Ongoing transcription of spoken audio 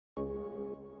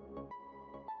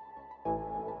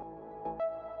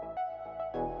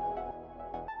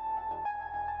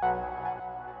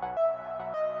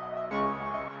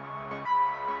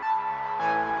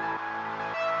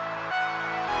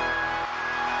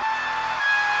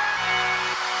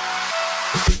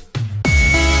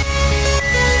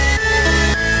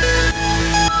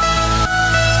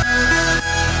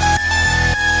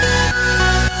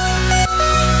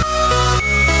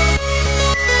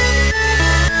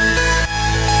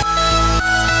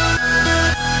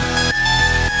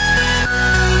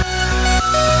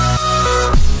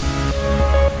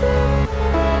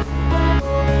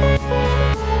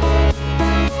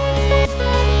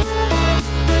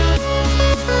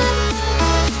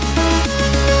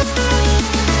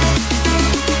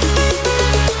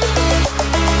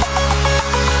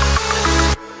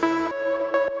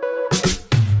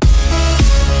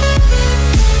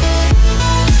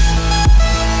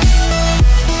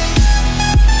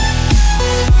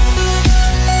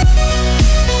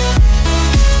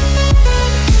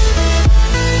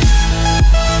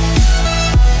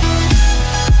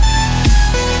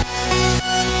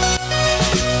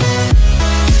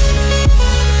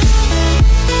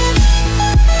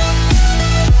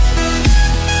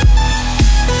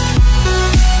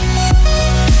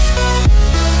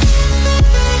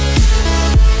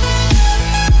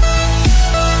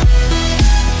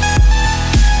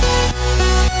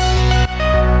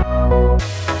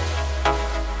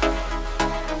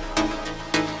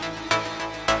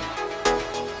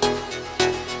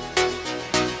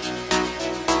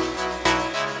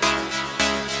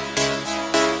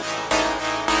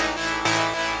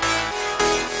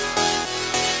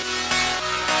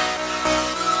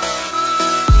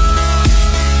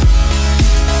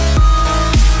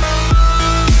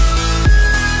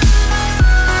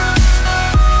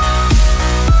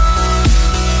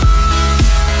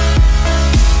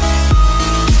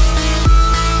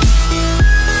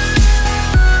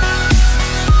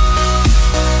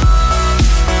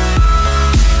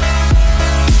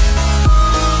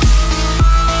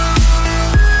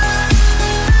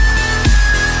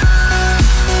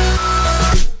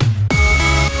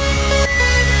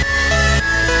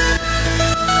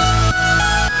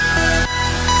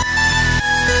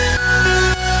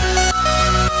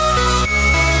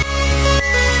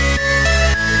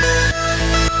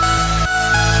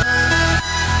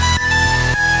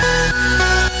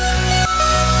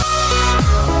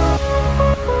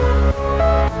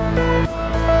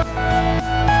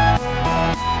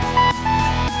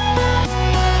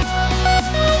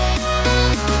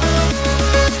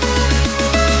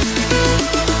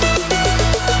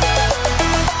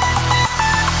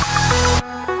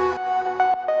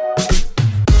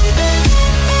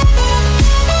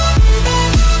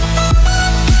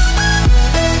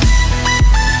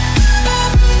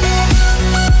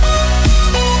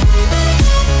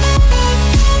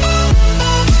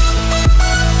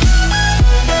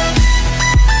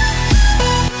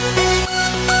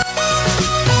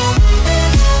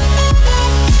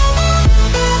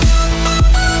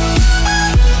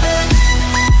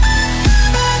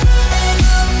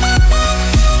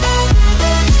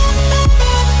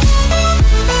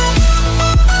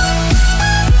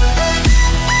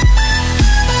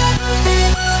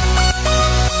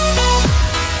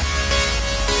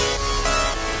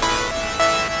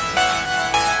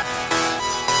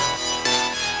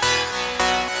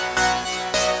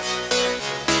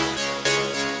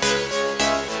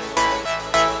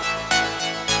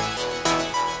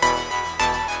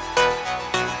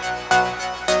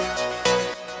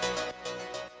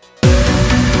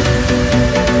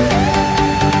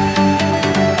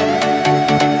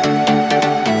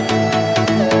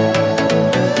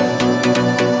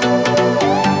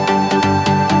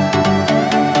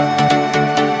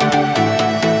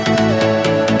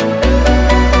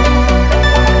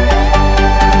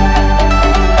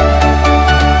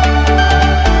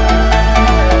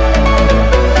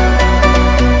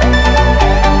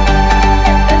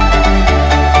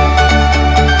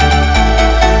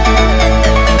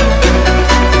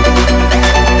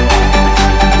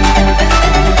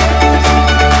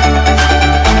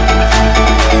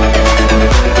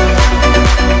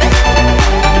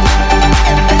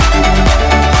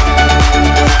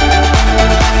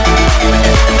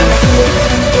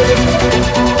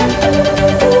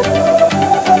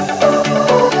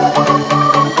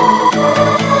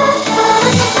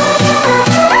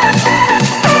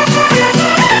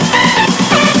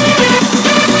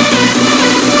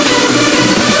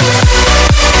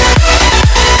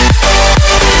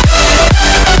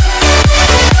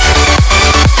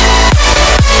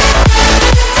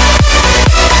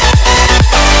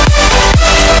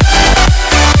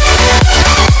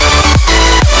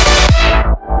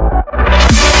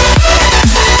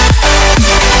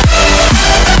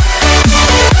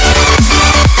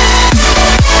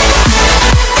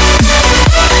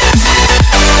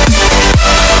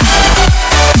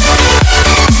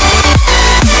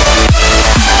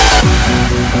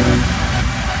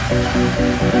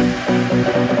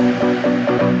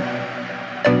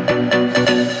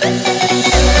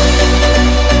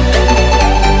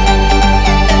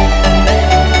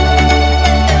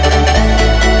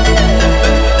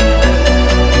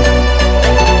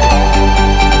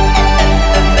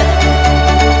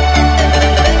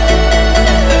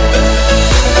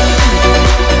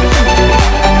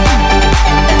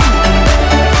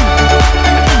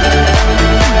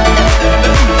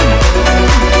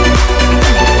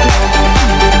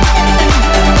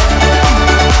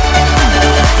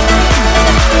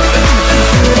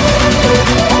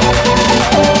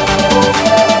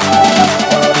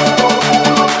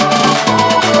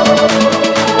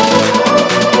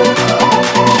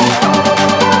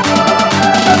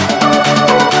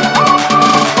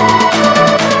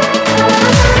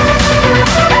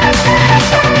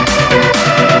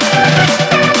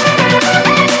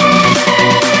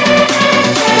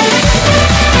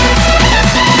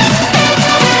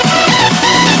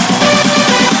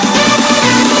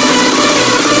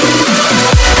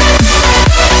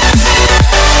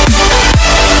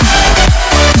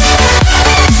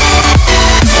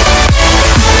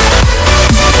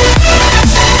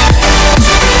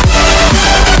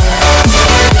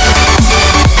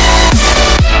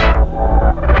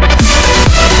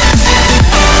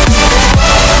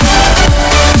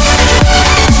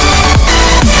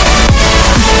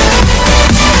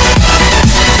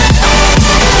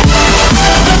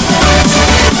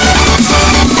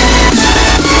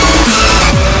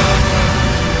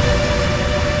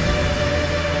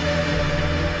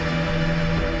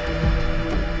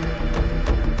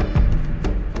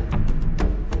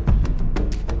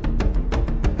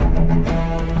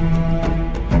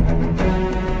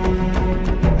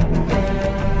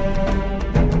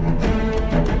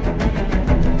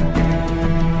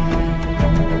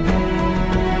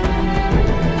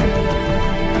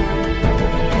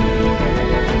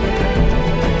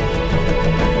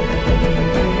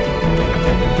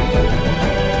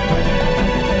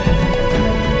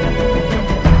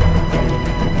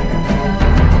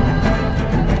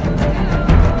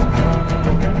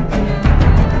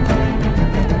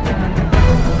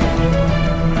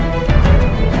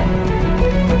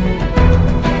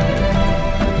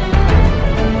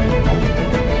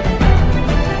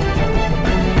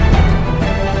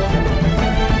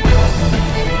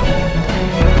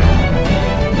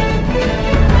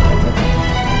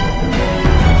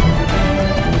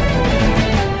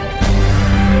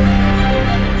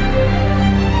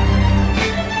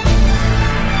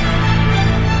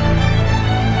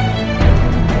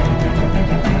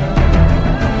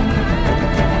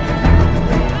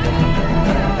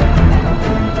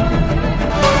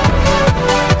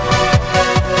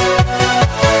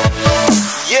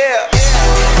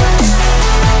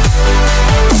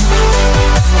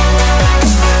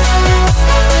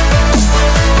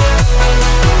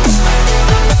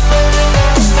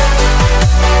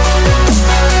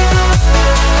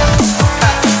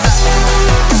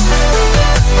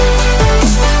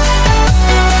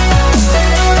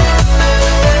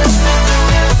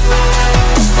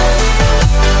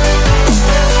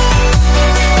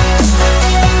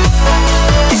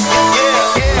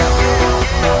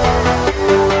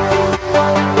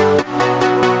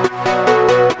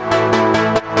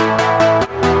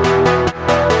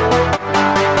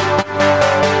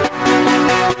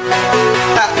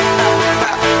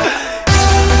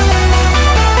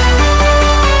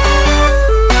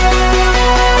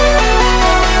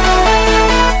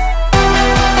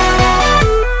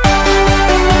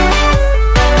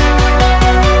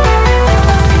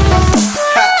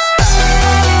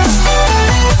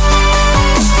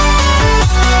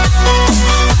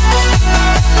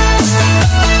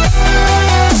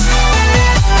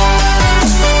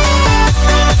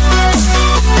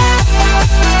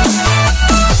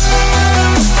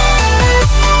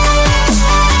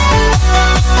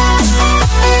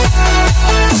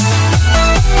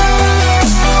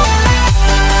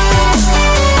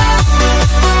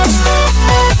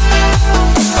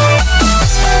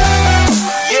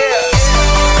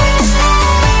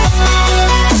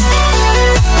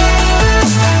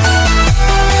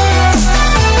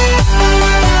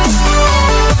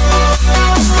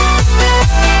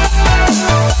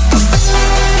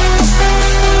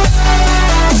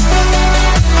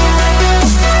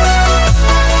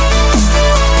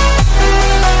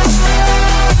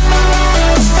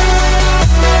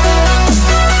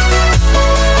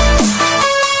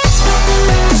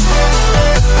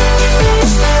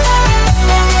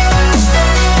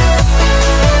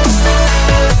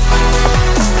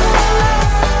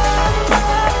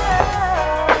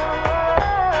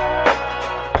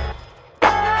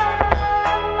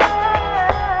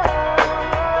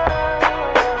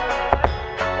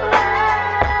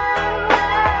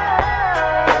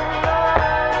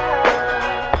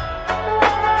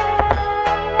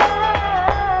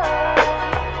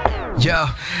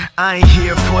I ain't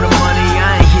here for the money,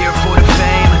 I ain't here for the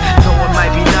fame. Though it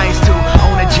might be nice to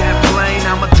own a jet plane,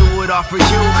 I'ma do it all for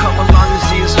you, come along and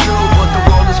see it's true. But the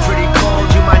world is pretty cold,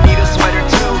 you might need a sweater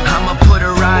too. I'ma put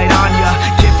a ride on ya,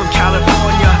 kid from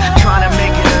California, trying to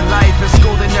make it in life. In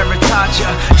school they never taught ya,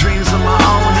 dreams of my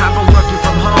own. I've been working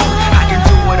from home, I can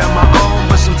do it on my own.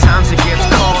 But sometimes it gets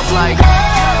cold like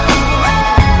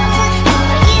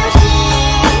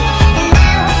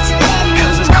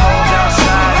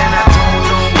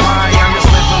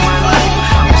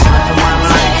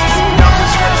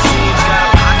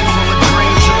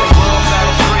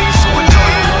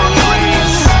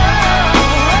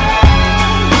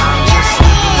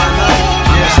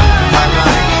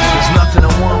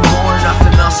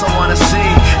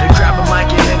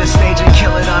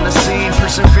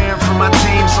persevering for my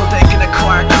team so they can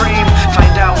acquire cream.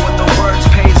 Find out what the words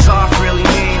pays off really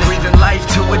mean. Breathing life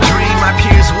to a dream my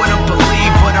peers wouldn't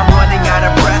believe. But I'm running out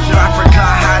of breath or I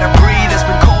forgot how to breathe. It's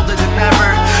been colder than ever,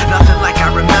 nothing like I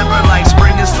remember. Like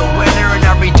spring is the winter and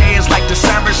every day is like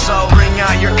December. So bring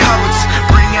out your coats,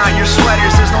 bring out your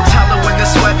sweaters. There's no telling when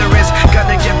this weather is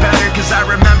gonna get better. Cause I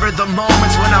remember the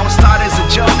moments when I was thought as a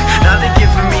joke. Now they're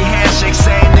giving me handshakes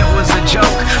saying it was a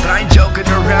joke. But I ain't joking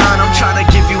around, I'm trying to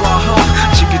give you all hope.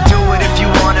 You can do it if you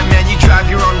want it, man, you drive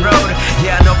your own road.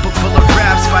 Yeah, a notebook full of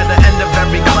raps by the end of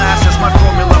every class. That's my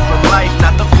formula for life,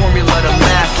 not the formula to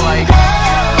math. Like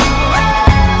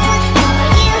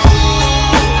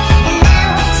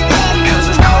cause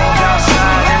it's cold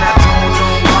outside and I don't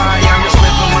know why. I'm just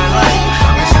living my life,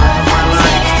 I'm just living my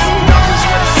life. Nothing's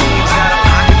what it seems, got a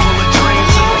pocket full of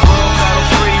dreams. In the world that'll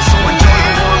freeze, so enjoy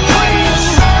the warm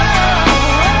breeze.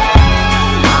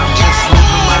 I'm just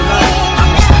living my life, I'm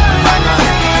just living my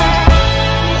life.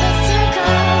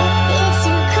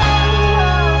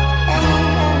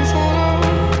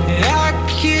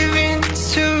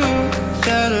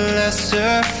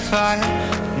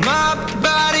 My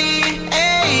body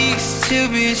aches to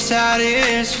be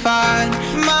satisfied.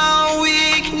 My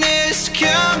weakness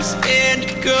comes and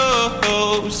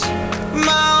goes.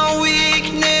 My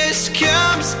weakness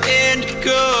comes and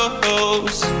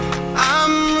goes.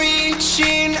 I'm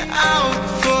reaching out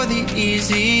for the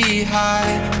easy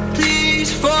high.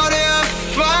 Please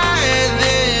fortify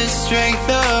this strength